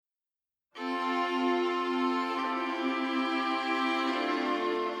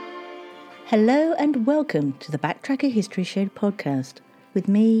Hello and welcome to the Backtracker History Show podcast with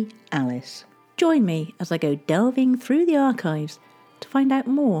me, Alice. Join me as I go delving through the archives to find out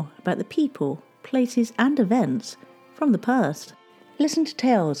more about the people, places and events from the past. Listen to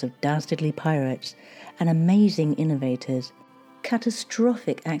tales of dastardly pirates and amazing innovators,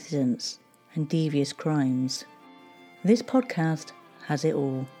 catastrophic accidents and devious crimes. This podcast has it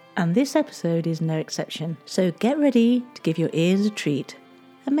all, and this episode is no exception, so get ready to give your ears a treat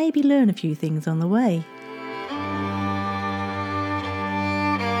and maybe learn a few things on the way.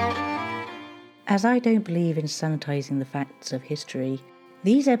 As I don't believe in sanitising the facts of history,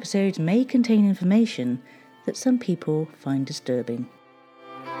 these episodes may contain information that some people find disturbing.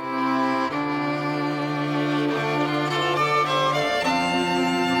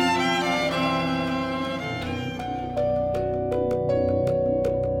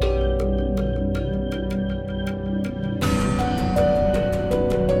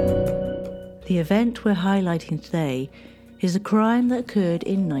 The event we're highlighting today is a crime that occurred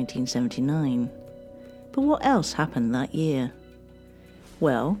in 1979. But what else happened that year?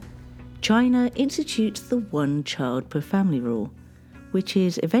 Well, China institutes the one-child per family rule, which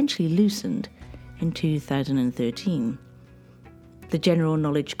is eventually loosened in 2013. The general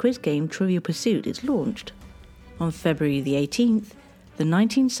knowledge quiz game Trivial Pursuit is launched. On February the 18th, the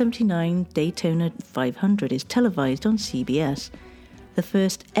 1979 Daytona 500 is televised on CBS, the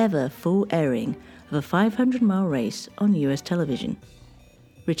first ever full airing of a 500-mile race on US television.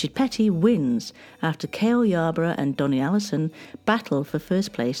 Richard Petty wins after Cale Yarborough and Donnie Allison battle for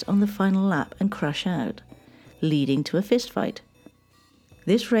first place on the final lap and crash out, leading to a fistfight.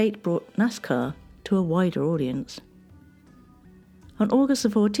 This race brought NASCAR to a wider audience. On August the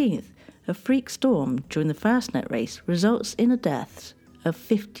 14th, a freak storm during the Fastnet race results in the deaths of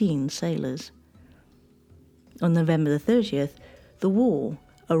 15 sailors. On November the 30th, The Wall,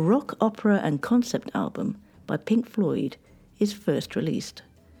 a rock opera and concept album by Pink Floyd, is first released.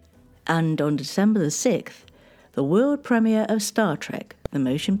 And on December the 6th, the world premiere of Star Trek, the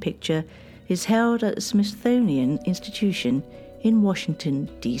motion picture, is held at the Smithsonian Institution in Washington,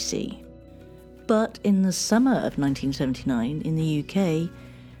 D.C. But in the summer of 1979 in the UK,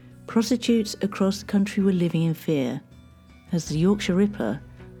 prostitutes across the country were living in fear as the Yorkshire Ripper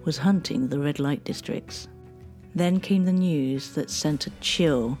was hunting the red light districts. Then came the news that sent a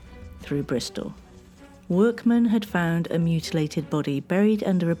chill through Bristol. Workmen had found a mutilated body buried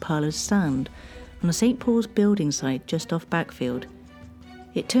under a pile of sand on a St Paul's building site just off Backfield.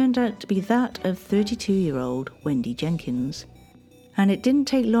 It turned out to be that of 32-year-old Wendy Jenkins. And it didn't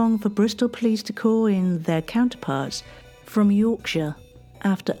take long for Bristol police to call in their counterparts from Yorkshire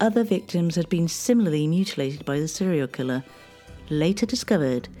after other victims had been similarly mutilated by the serial killer, later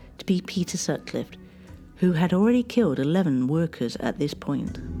discovered to be Peter Sutcliffe, who had already killed 11 workers at this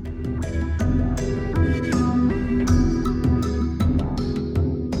point.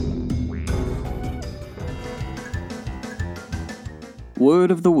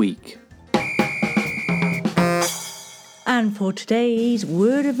 Word of the Week. And for today's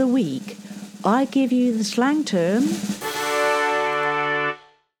Word of the Week, I give you the slang term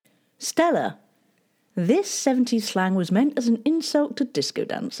Stella. This 70s slang was meant as an insult to disco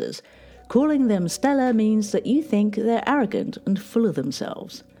dancers. Calling them Stella means that you think they're arrogant and full of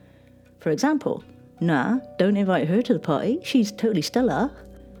themselves. For example, nah, don't invite her to the party, she's totally Stella.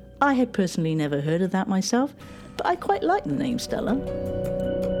 I had personally never heard of that myself, but I quite like the name Stella.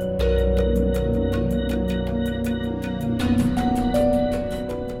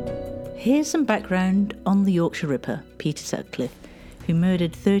 Here's some background on the Yorkshire Ripper, Peter Sutcliffe, who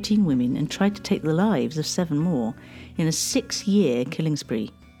murdered 13 women and tried to take the lives of 7 more in a 6-year killing spree.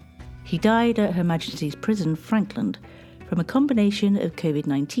 He died at Her Majesty's Prison, Frankland, from a combination of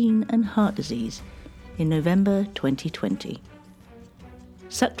COVID-19 and heart disease in November 2020.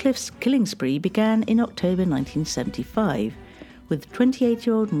 Sutcliffe's killing spree began in October 1975 with the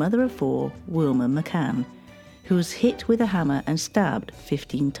 28-year-old mother of 4, Wilma McCann, who was hit with a hammer and stabbed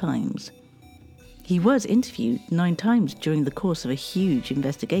 15 times. He was interviewed 9 times during the course of a huge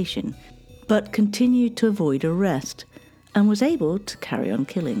investigation, but continued to avoid arrest and was able to carry on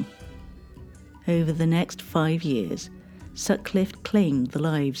killing. Over the next 5 years, Sutcliffe claimed the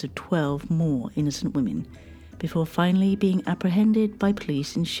lives of 12 more innocent women before finally being apprehended by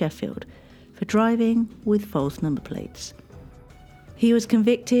police in Sheffield for driving with false number plates. He was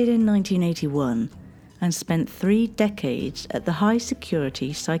convicted in 1981 and spent 3 decades at the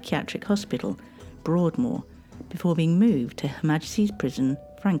high-security psychiatric hospital, Broadmoor, before being moved to Her Majesty's Prison,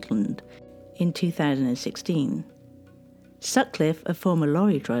 Frankland, in 2016. Sutcliffe, a former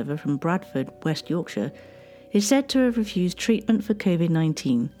lorry driver from Bradford, West Yorkshire, is said to have refused treatment for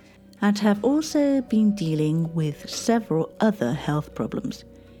COVID-19 and to have also been dealing with several other health problems.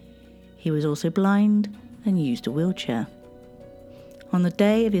 He was also blind and used a wheelchair. On the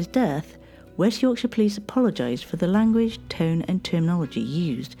day of his death, West Yorkshire Police apologised for the language, tone and terminology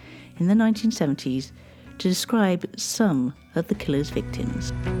used in the 1970s to describe some of the killer's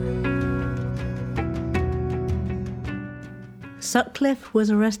victims. Sutcliffe was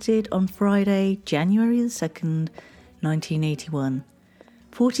arrested on Friday, January 2nd, 1981,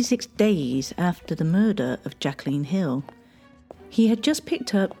 46 days after the murder of Jacqueline Hill. He had just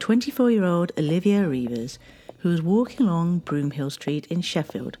picked up 24-year-old Olivia Reivers, who was walking along Broomhill Street in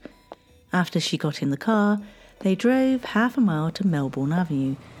Sheffield. After she got in the car, they drove half a mile to Melbourne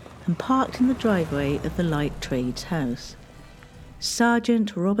Avenue and parked in the driveway of the Light Trades house.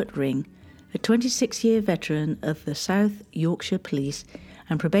 Sergeant Robert Ring, a 26-year veteran of the South Yorkshire Police,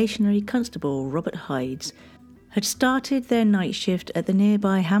 and probationary constable Robert Hydes had started their night shift at the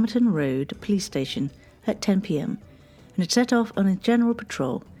nearby Hamerton Road police station at 10 p.m. and had set off on a general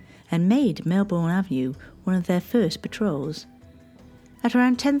patrol and made Melbourne Avenue one of their first patrols. At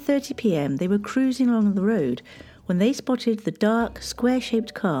around 10:30 p.m. they were cruising along the road when they spotted the dark,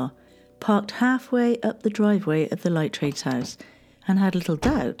 square-shaped car parked halfway up the driveway of the Light Trades house and had little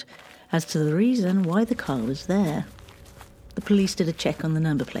doubt as to the reason why the car was there. The police did a check on the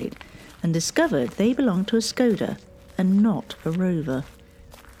number plate and discovered they belonged to a Skoda and not a Rover.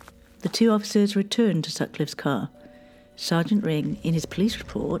 The two officers returned to Sutcliffe's car. Sergeant Ring, in his police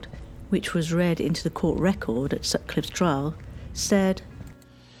report, which was read into the court record at Sutcliffe's trial, said,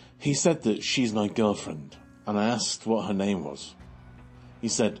 "He said that she's my girlfriend, and I asked what her name was. He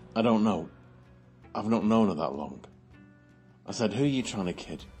said, I don't know. I've not known her that long. I said, who are you trying to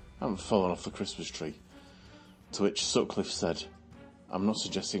kid? I haven't fallen off the Christmas tree. To which Sutcliffe said, I'm not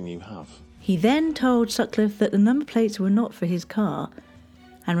suggesting you have." He then told Sutcliffe that the number plates were not for his car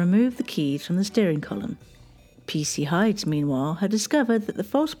and removed the keys from the steering column. PC Hydes, meanwhile, had discovered that the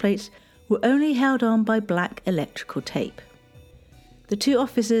false plates were only held on by black electrical tape. The two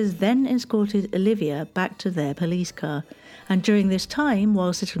officers then escorted Olivia back to their police car, and during this time,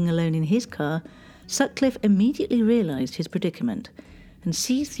 while sitting alone in his car, Sutcliffe immediately realised his predicament and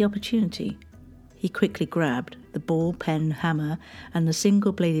seized the opportunity. He quickly grabbed the ball-pen hammer and the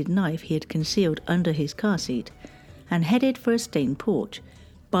single-bladed knife he had concealed under his car seat and headed for a stone porch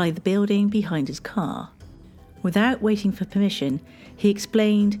by the building behind his car. Without waiting for permission, he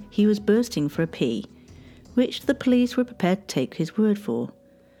explained he was bursting for a pee, which the police were prepared to take his word for,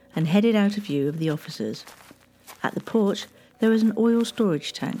 and headed out of view of the officers. At the porch, there was an oil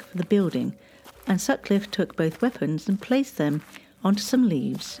storage tank for the building, and Sutcliffe took both weapons and placed them onto some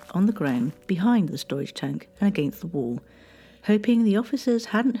leaves on the ground behind the storage tank and against the wall, hoping the officers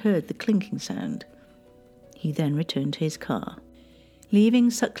hadn't heard the clinking sound. He then returned to his car. Leaving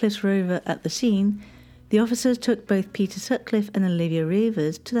Sutcliffe's Rover at the scene, the officers took both Peter Sutcliffe and Olivia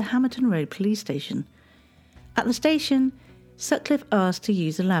Reivers to the Hamerton Road police station. At the station, Sutcliffe asked to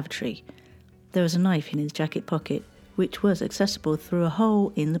use the lavatory. There was a knife in his jacket pocket, which was accessible through a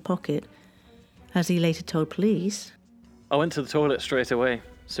hole in the pocket. As he later told police, I went to the toilet straight away,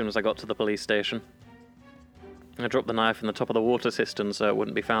 as soon as I got to the police station. I dropped the knife in the top of the water cistern so it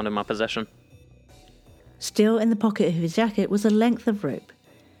wouldn't be found in my possession. Still in the pocket of his jacket was a length of rope,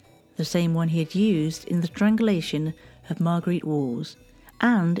 the same one he had used in the strangulation of Marguerite Walls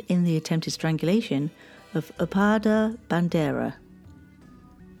and in the attempted strangulation of Opada Bandera.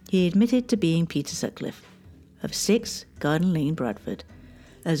 He admitted to being Peter Sutcliffe, of 6 Garden Lane, Bradford,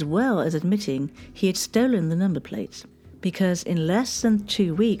 as well as admitting he had stolen the number plates, because in less than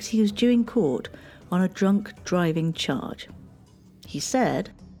 2 weeks he was due in court on a drunk driving charge. He said,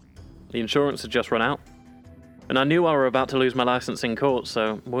 The insurance had just run out, and I knew I were about to lose my licence in court,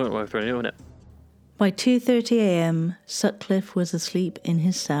 so it weren't worth renewing it. By 2:30 a.m, Sutcliffe was asleep in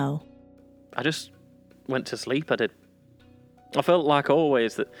his cell. I just went to sleep, I did. I felt like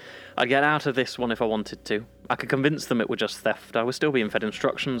always that I'd get out of this one if I wanted to. I could convince them it were just theft. I was still being fed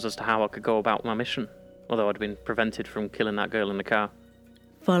instructions as to how I could go about my mission, although I'd been prevented from killing that girl in the car.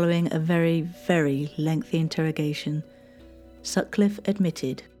 Following a very, very lengthy interrogation, Sutcliffe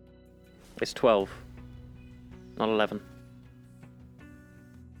admitted, It's 12, not 11.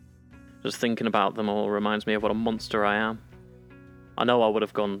 Just thinking about them all reminds me of what a monster I am. I know I would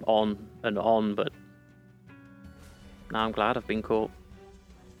have gone on and on, but now I'm glad I've been caught.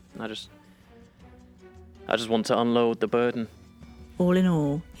 I just want to unload the burden. All in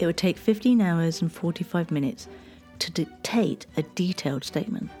all, it would take 15 hours and 45 minutes to dictate a detailed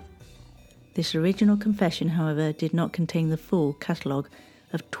statement. This original confession, however, did not contain the full catalogue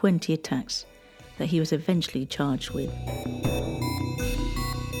of 20 attacks that he was eventually charged with.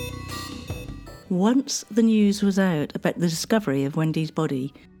 Once the news was out about the discovery of Wendy's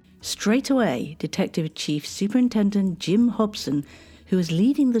body, straight away Detective Chief Superintendent Jim Hobson, who was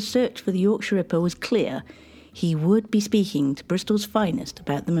leading the search for the Yorkshire Ripper, was clear he would be speaking to Bristol's finest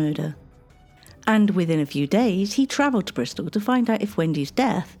about the murder. And within a few days, he travelled to Bristol to find out if Wendy's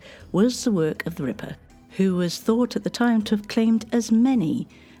death was the work of the Ripper, who was thought at the time to have claimed as many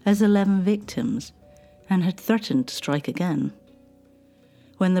as 11 victims and had threatened to strike again.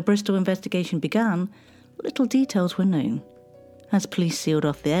 When the Bristol investigation began, little details were known, as police sealed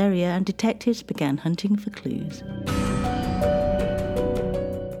off the area and detectives began hunting for clues.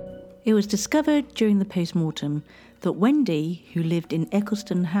 It was discovered during the post-mortem that Wendy, who lived in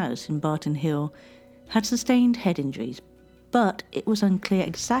Eccleston House in Barton Hill, had sustained head injuries, but it was unclear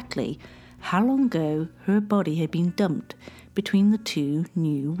exactly how long ago her body had been dumped between the two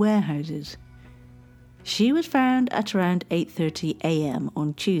new warehouses. She was found at around 8:30 a.m.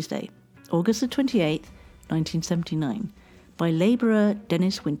 on Tuesday, August the 28th, 1979, by labourer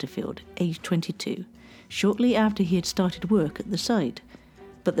Dennis Winterfield, aged 22, shortly after he had started work at the site,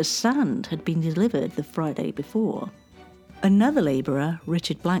 but the sand had been delivered the Friday before. Another labourer,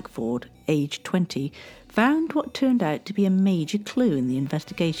 Richard Blackford, aged 20, found what turned out to be a major clue in the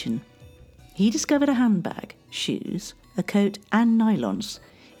investigation. He discovered a handbag, shoes, a coat and nylons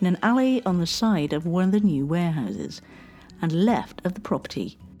in an alley on the side of one of the new warehouses and left of the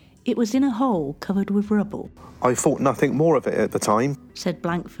property. It was in a hole covered with rubble. I thought nothing more of it at the time, said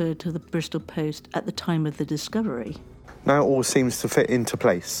Blackford to the Bristol Post at the time of the discovery. Now it all seems to fit into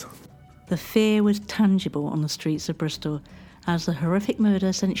place. The fear was tangible on the streets of Bristol as the horrific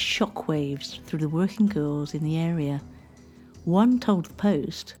murder sent shockwaves through the working girls in the area. One told the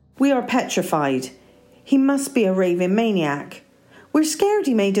Post, "We are petrified. He must be a raving maniac. We're scared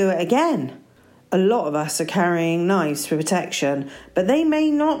he may do it again. A lot of us are carrying knives for protection, but they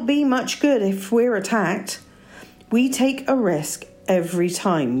may not be much good if we're attacked. We take a risk every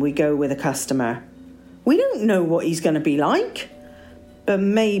time we go with a customer. We don't know what he's going to be like, but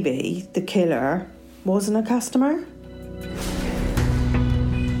maybe the killer wasn't a customer."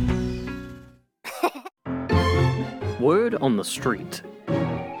 Word on the street.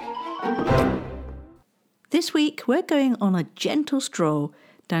 This week we're going on a gentle stroll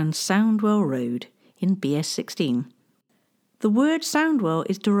down Soundwell Road in BS16. The word Soundwell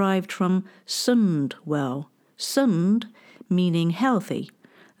is derived from Sundwell, Sund meaning healthy,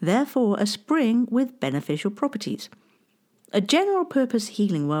 therefore a spring with beneficial properties. A general purpose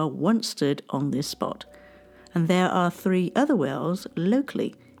healing well once stood on this spot, and there are 3 other wells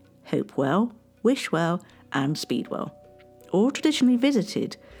locally: Hopewell, Wishwell and Speedwell, all traditionally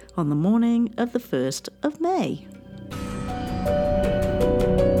visited on the morning of the 1st of May.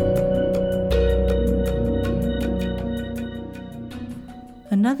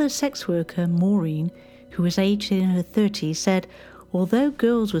 Another sex worker, Maureen, who was aged in her 30s, said although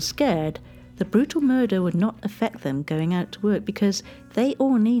girls were scared, the brutal murder would not affect them going out to work because they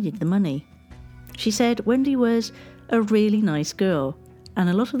all needed the money. She said Wendy was a really nice girl, and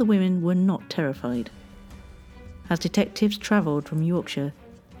a lot of the women were not terrified. As detectives travelled from Yorkshire,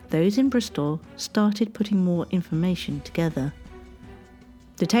 those in Bristol started putting more information together.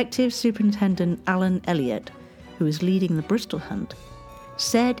 Detective Superintendent Alan Elliott, who was leading the Bristol hunt,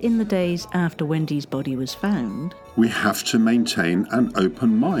 said in the days after Wendy's body was found, "We have to maintain an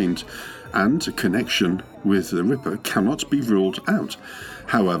open mind, and a connection with the Ripper cannot be ruled out.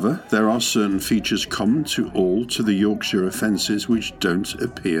 However, there are certain features common to all to the Yorkshire offences which don't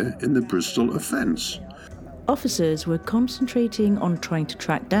appear in the Bristol offence." Officers were concentrating on trying to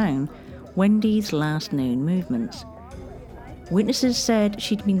track down Wendy's last known movements. Witnesses said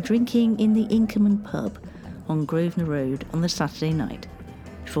she'd been drinking in the Inkerman pub on Grosvenor Road on the Saturday night,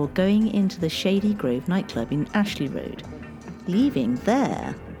 before going into the Shady Grove nightclub in Ashley Road, leaving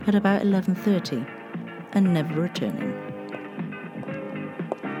there at about 11:30 and never returning.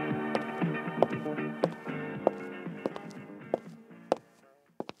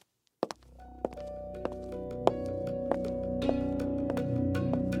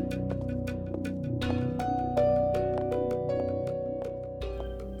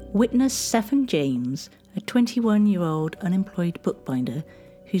 Witness Stephen James, a 21-year-old unemployed bookbinder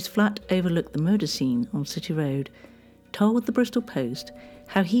whose flat overlooked the murder scene on City Road, told the Bristol Post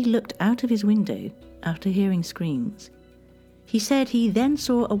how he looked out of his window after hearing screams. He said he then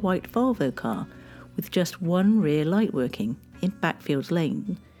saw a white Volvo car with just one rear light working in Backfields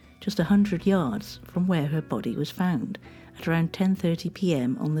Lane, just 100 yards from where her body was found at around 10:30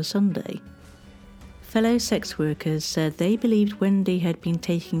 p.m. on the Sunday. Fellow sex workers said they believed Wendy had been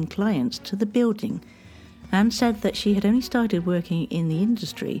taking clients to the building and said that she had only started working in the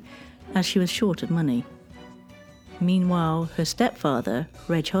industry as she was short of money. Meanwhile, her stepfather,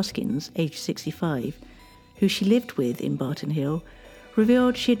 Reg Hoskins, aged 65, who she lived with in Barton Hill,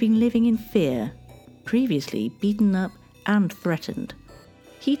 revealed she had been living in fear, previously beaten up and threatened.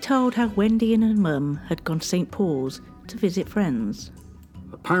 He told how Wendy and her mum had gone to St. Paul's to visit friends.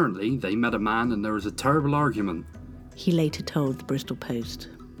 Apparently, they met a man and there was a terrible argument. He later told the Bristol Post.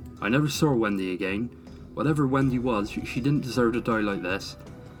 I never saw Wendy again. Whatever Wendy was, she didn't deserve to die like this.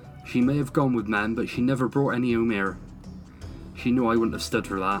 She may have gone with men, but she never brought any home here. She knew I wouldn't have stood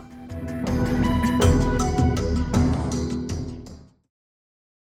for that.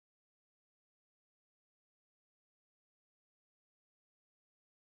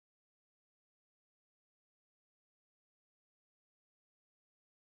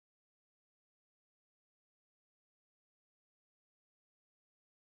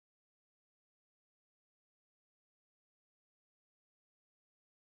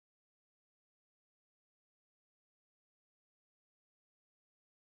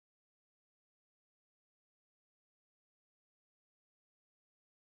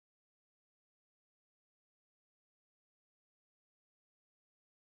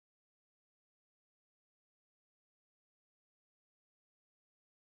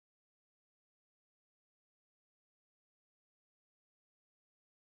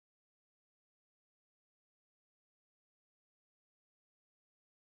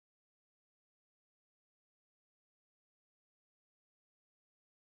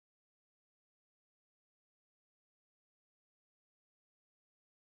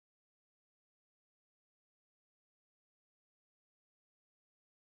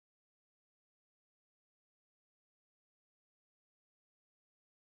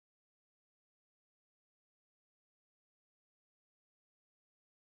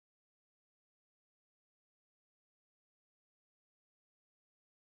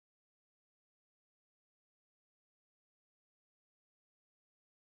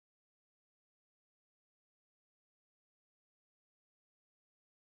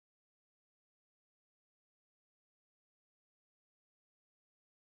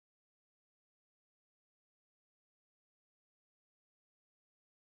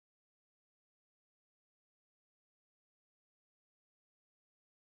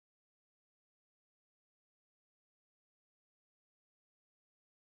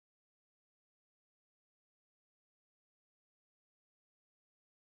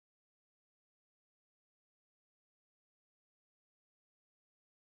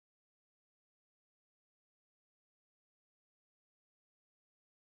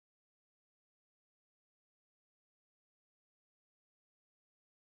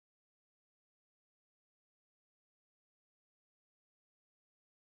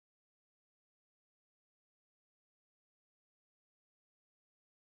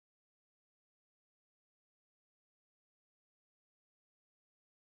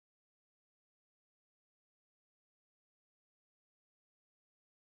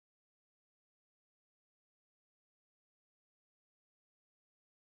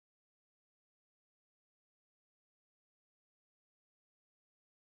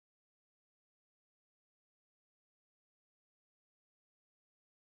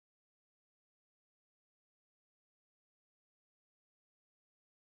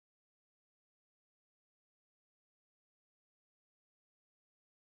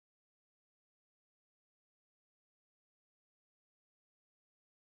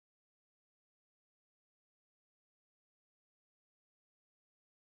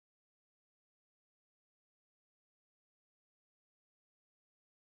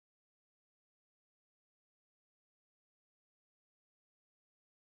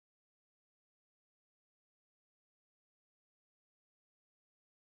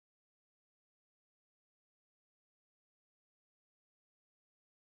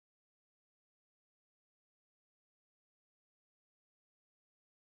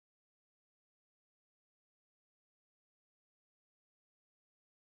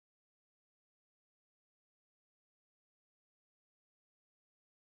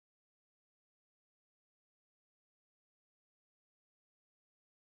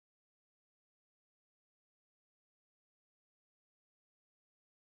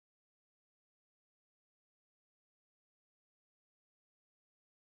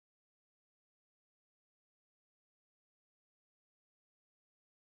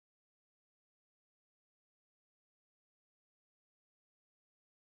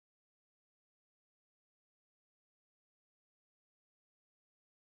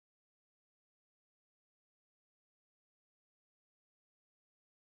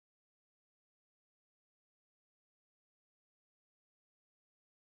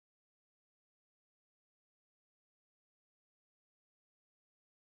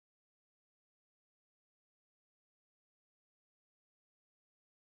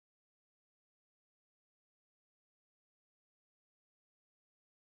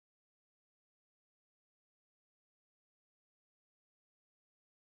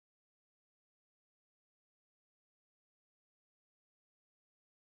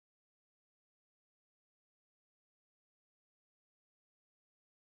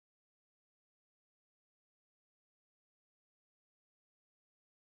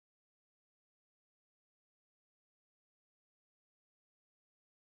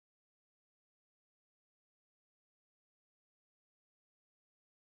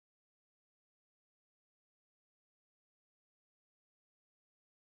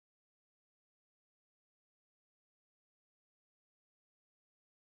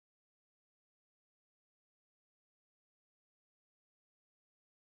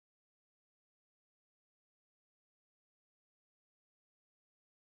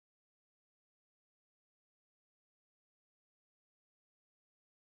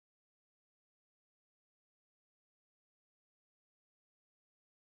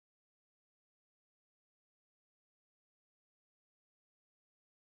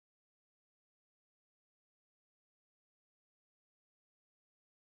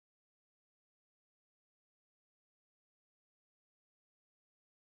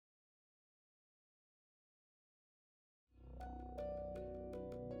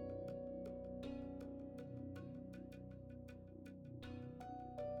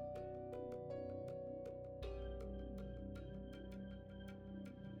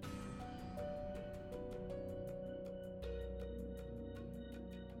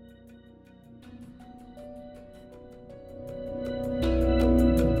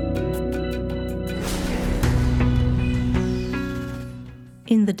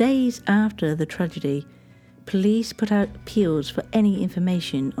 In the days after the tragedy, police put out appeals for any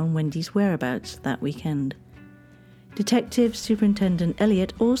information on Wendy's whereabouts that weekend. Detective Superintendent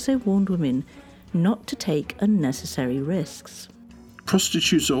Elliot also warned women not to take unnecessary risks.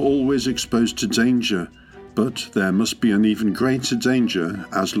 Prostitutes are always exposed to danger, but there must be an even greater danger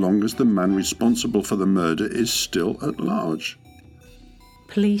as long as the man responsible for the murder is still at large.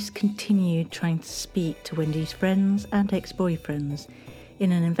 Police continued trying to speak to Wendy's friends and ex-boyfriends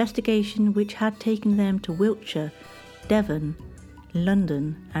in an investigation which had taken them to Wiltshire, Devon,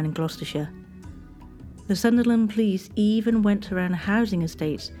 London and Gloucestershire. The Sunderland police even went around housing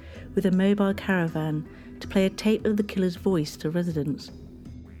estates with a mobile caravan to play a tape of the killer's voice to residents.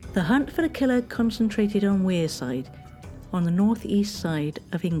 The hunt for the killer concentrated on Wearside, on the northeast side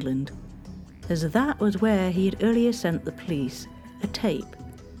of England, as that was where he had earlier sent the police a tape.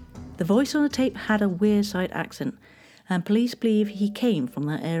 The voice on the tape had a Wearside accent, and police believe he came from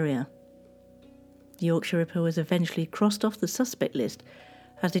that area. The Yorkshire Ripper was eventually crossed off the suspect list,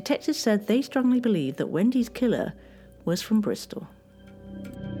 as detectives said they strongly believed that Wendy's killer was from Bristol.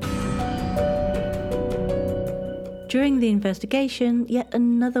 During the investigation, yet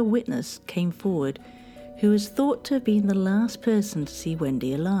another witness came forward who was thought to have been the last person to see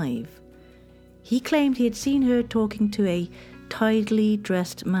Wendy alive. He claimed he had seen her talking to a tidily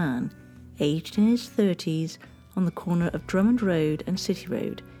dressed man, aged in his 30s, on the corner of Drummond Road and City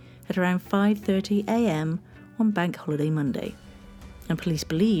Road at around 5:30 a.m. on Bank Holiday Monday, and police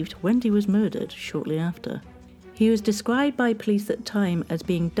believed Wendy was murdered shortly after. He was described by police at the time as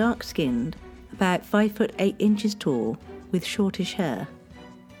being dark-skinned, about 5 foot 8 inches tall, with shortish hair.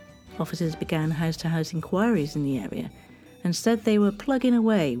 Officers began house-to-house inquiries in the area and said they were plugging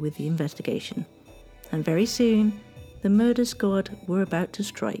away with the investigation. And very soon, the murder squad were about to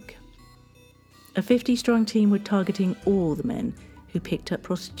strike. A 50-strong team were targeting all the men who picked up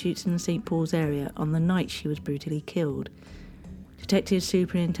prostitutes in the St. Paul's area on the night she was brutally killed. Detective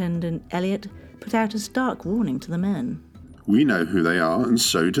Superintendent Elliot put out a stark warning to the men. We know who they are, and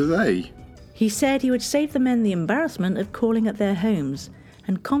so do they. He said he would save the men the embarrassment of calling at their homes,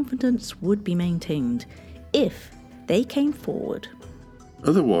 and confidence would be maintained if they came forward.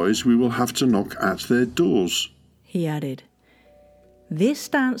 Otherwise, we will have to knock at their doors, he added. This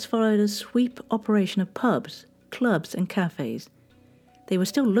stance followed a sweep operation of pubs, clubs and cafes. They were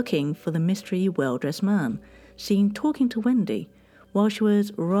still looking for the mystery well-dressed man seen talking to Wendy while she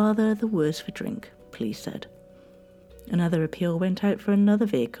was rather the worse for drink, police said. Another appeal went out for another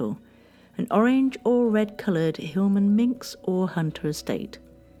vehicle, an orange or red-coloured Hillman Minx or Hunter estate.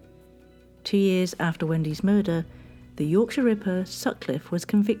 2 years after Wendy's murder, the Yorkshire Ripper, Sutcliffe, was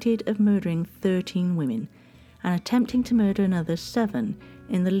convicted of murdering 13 women and attempting to murder another 7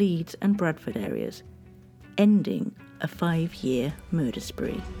 in the Leeds and Bradford areas, ending a 5-year murder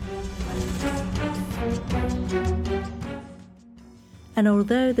spree. And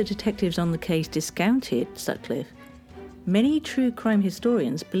although the detectives on the case discounted Sutcliffe, many true crime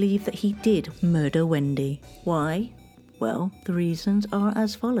historians believe that he did murder Wendy. Why? Well, the reasons are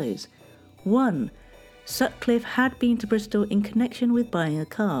as follows. 1. Sutcliffe had been to Bristol in connection with buying a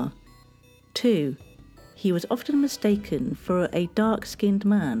car. 2. He was often mistaken for a dark-skinned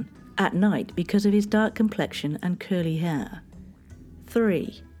man at night because of his dark complexion and curly hair.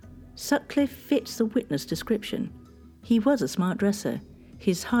 3. Sutcliffe fits the witness description. He was a smart dresser.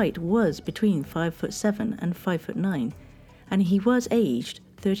 His height was between 5'7" and 5'9", and he was aged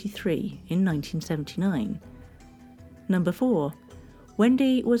 33 in 1979. Number 4.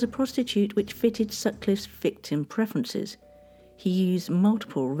 Wendy was a prostitute which fitted Sutcliffe's victim preferences. He used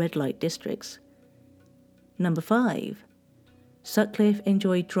multiple red light districts. Number 5. Sutcliffe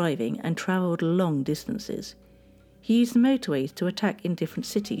enjoyed driving and travelled long distances. He used the motorways to attack in different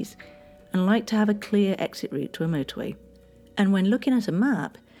cities and liked to have a clear exit route to a motorway. And when looking at a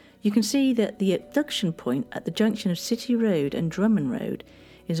map, you can see that the abduction point at the junction of City Road and Drummond Road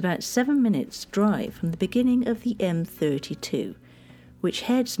is about 7 minutes' drive from the beginning of the M32, which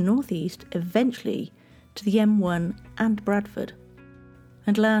heads northeast eventually to the M1 and Bradford.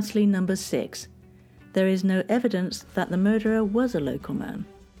 And lastly, number 6. There is no evidence that the murderer was a local man.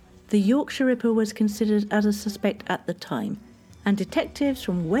 The Yorkshire Ripper was considered as a suspect at the time, and detectives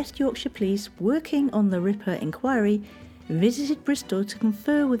from West Yorkshire Police working on the Ripper inquiry visited Bristol to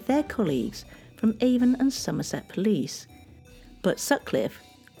confer with their colleagues from Avon and Somerset Police. But Sutcliffe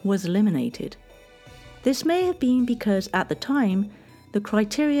was eliminated. This may have been because at the time, the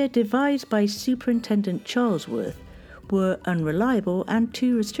criteria devised by Superintendent Charlesworth were unreliable and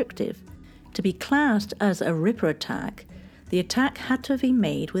too restrictive. To be classed as a Ripper attack, the attack had to have been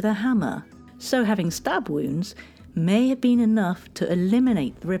made with a hammer. So having stab wounds may have been enough to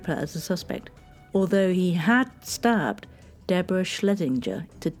eliminate the Ripper as a suspect, although he had stabbed Deborah Schlesinger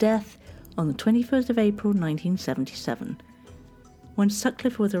to death on the 21st of April 1977. When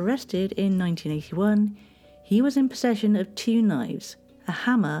Sutcliffe was arrested in 1981, he was in possession of 2 knives, a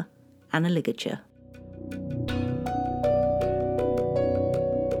hammer and a ligature.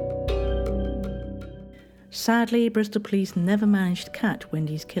 Sadly, Bristol police never managed to catch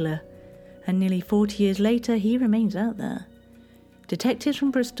Wendy's killer, and nearly 40 years later he remains out there. Detectives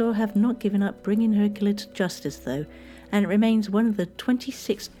from Bristol have not given up bringing her killer to justice though, and it remains one of the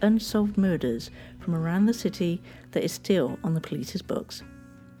 26 unsolved murders from around the city that is still on the police's books.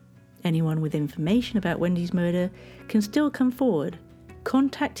 Anyone with information about Wendy's murder can still come forward,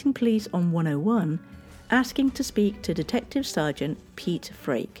 contacting police on 101, asking to speak to Detective Sergeant Pete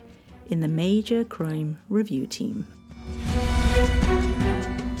Frake in the Major Crime Review Team.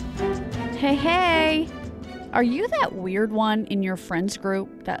 Hey! Are you that weird one in your friends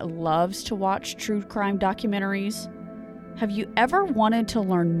group that loves to watch true crime documentaries? Have you ever wanted to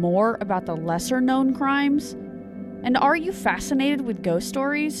learn more about the lesser-known crimes? And are you fascinated with ghost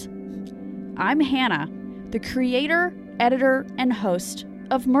stories? I'm Hannah, the creator, editor, and host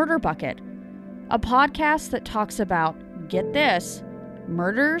of Murder Bucket, a podcast that talks about, get this,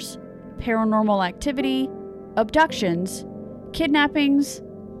 murders, paranormal activity, abductions, kidnappings,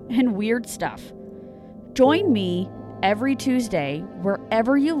 and weird stuff. Join me every Tuesday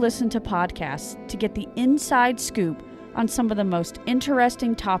wherever you listen to podcasts to get the inside scoop on some of the most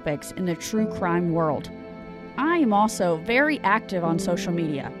interesting topics in the true crime world. I am also very active on social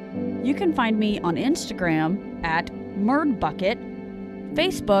media. You can find me on Instagram at MurdBucket,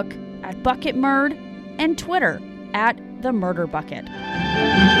 Facebook at BucketMurd, and Twitter at The Murder Bucket.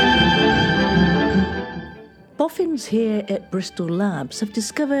 Boffins here at Bristol Labs have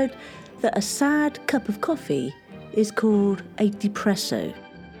discovered that a sad cup of coffee is called a depresso.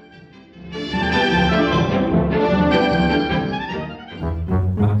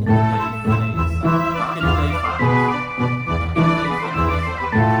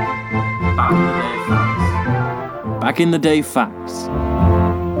 Back in the day facts.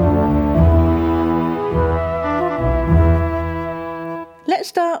 Let's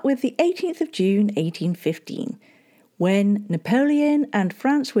start with the 18th of June 1815, when Napoleon and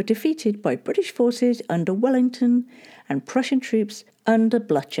France were defeated by British forces under Wellington and Prussian troops under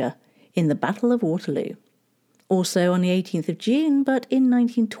Blücher in the Battle of Waterloo. Also on the 18th of June, but in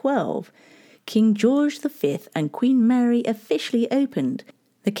 1912, King George V and Queen Mary officially opened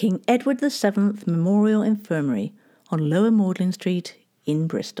the King Edward VII Memorial Infirmary on Lower Magdalen Street in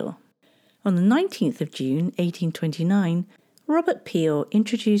Bristol. On the 19th of June 1829, Robert Peel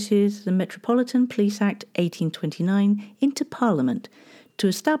introduces the Metropolitan Police Act 1829 into Parliament to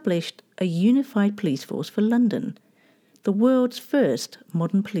establish a unified police force for London, the world's first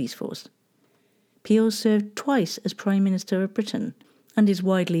modern police force. Peel served twice as Prime Minister of Britain and is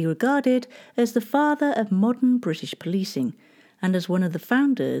widely regarded as the father of modern British policing and as one of the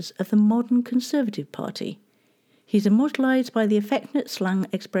founders of the modern Conservative Party. He's immortalised by the affectionate slang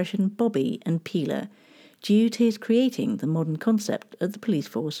expression Bobby and Peeler, due to his creating the modern concept of the police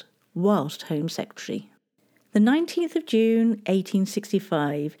force whilst Home Secretary. The 19th of June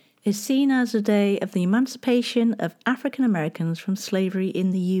 1865 is seen as the day of the emancipation of African Americans from slavery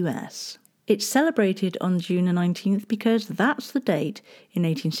in the US. It's celebrated on June the 19th because that's the date in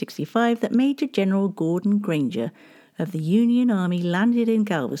 1865 that Major General Gordon Granger of the Union Army landed in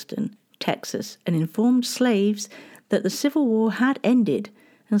Galveston, Texas, and informed slaves that the Civil War had ended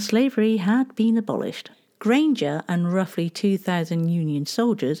and slavery had been abolished. Granger and roughly 2,000 Union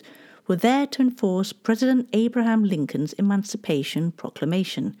soldiers were there to enforce President Abraham Lincoln's Emancipation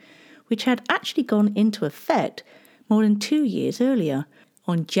Proclamation, which had actually gone into effect more than 2 years earlier,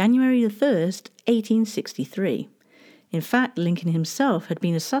 on January 1st, 1863. In fact, Lincoln himself had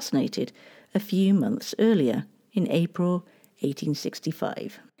been assassinated a few months earlier, in April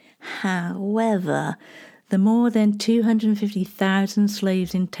 1865. However, the more than 250,000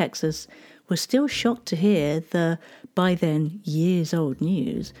 slaves in Texas were still shocked to hear the, by then years-old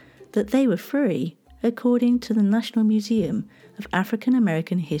news, that they were free, according to the National Museum of African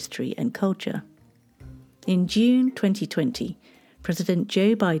American History and Culture. In June 2020, President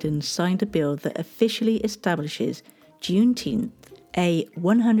Joe Biden signed a bill that officially establishes Juneteenth, a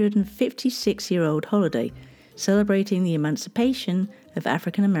 156-year-old holiday celebrating the emancipation of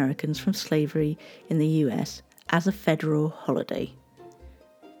African Americans from slavery in the US, as a federal holiday.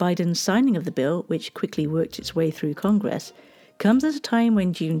 Biden's signing of the bill, which quickly worked its way through Congress, comes at a time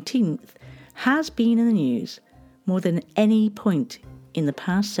when Juneteenth has been in the news more than any point in the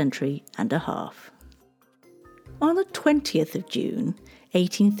past century and a half. On the 20th of June,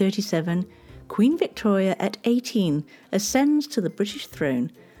 1837, Queen Victoria at 18 ascends to the British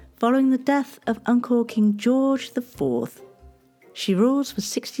throne following the death of Uncle King George IV. She rules for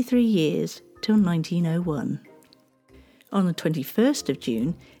 63 years till 1901. On the 21st of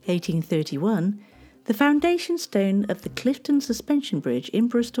June, 1831, the foundation stone of the Clifton Suspension Bridge in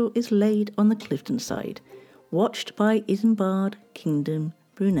Bristol is laid on the Clifton side, watched by Isambard Kingdom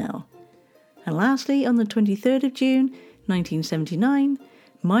Brunel. And lastly, on the 23rd of June, 1979,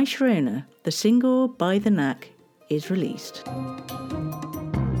 My Sharona, the single by the Knack, is released.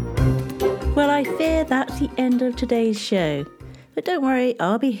 Well, I fear that's the end of today's show. But don't worry,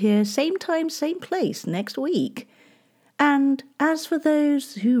 I'll be here same time, same place next week. And as for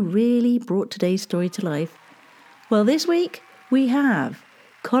those who really brought today's story to life, well, this week we have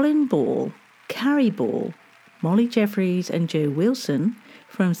Colin Ball, Carrie Ball, Molly Jeffries and Joe Wilson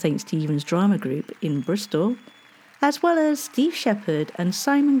from St. Stephen's Drama Group in Bristol, as well as Steve Shepherd and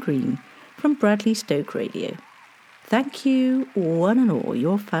Simon Green from Bradley Stoke Radio. Thank you, one and all.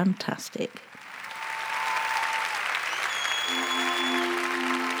 You're fantastic.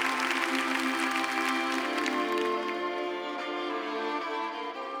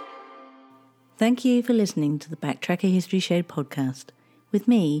 Thank you for listening to the Backtracker History Show podcast with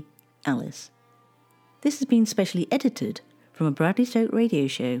me, Alice. This has been specially edited from a Bradley Stoke radio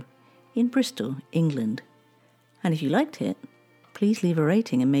show in Bristol, England. And if you liked it, please leave a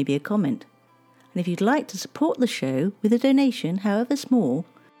rating and maybe a comment. And if you'd like to support the show with a donation, however small,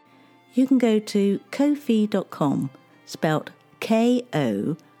 you can go to ko-fi.com, spelt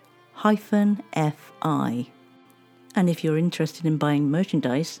Ko-fi. And if you're interested in buying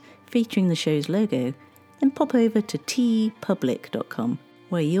merchandise featuring the show's logo, then pop over to tpublic.com,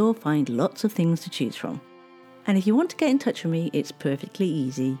 where you'll find lots of things to choose from. And if you want to get in touch with me, it's perfectly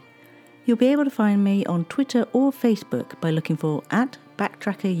easy. You'll be able to find me on Twitter or Facebook by looking for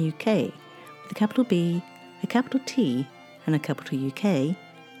 @BacktrackerUK with a capital B, a capital T and a capital UK,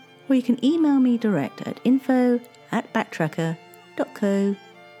 or you can email me direct at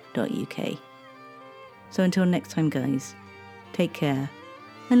info@backtracker.co.uk. So until next time, guys, take care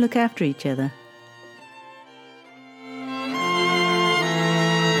and look after each other.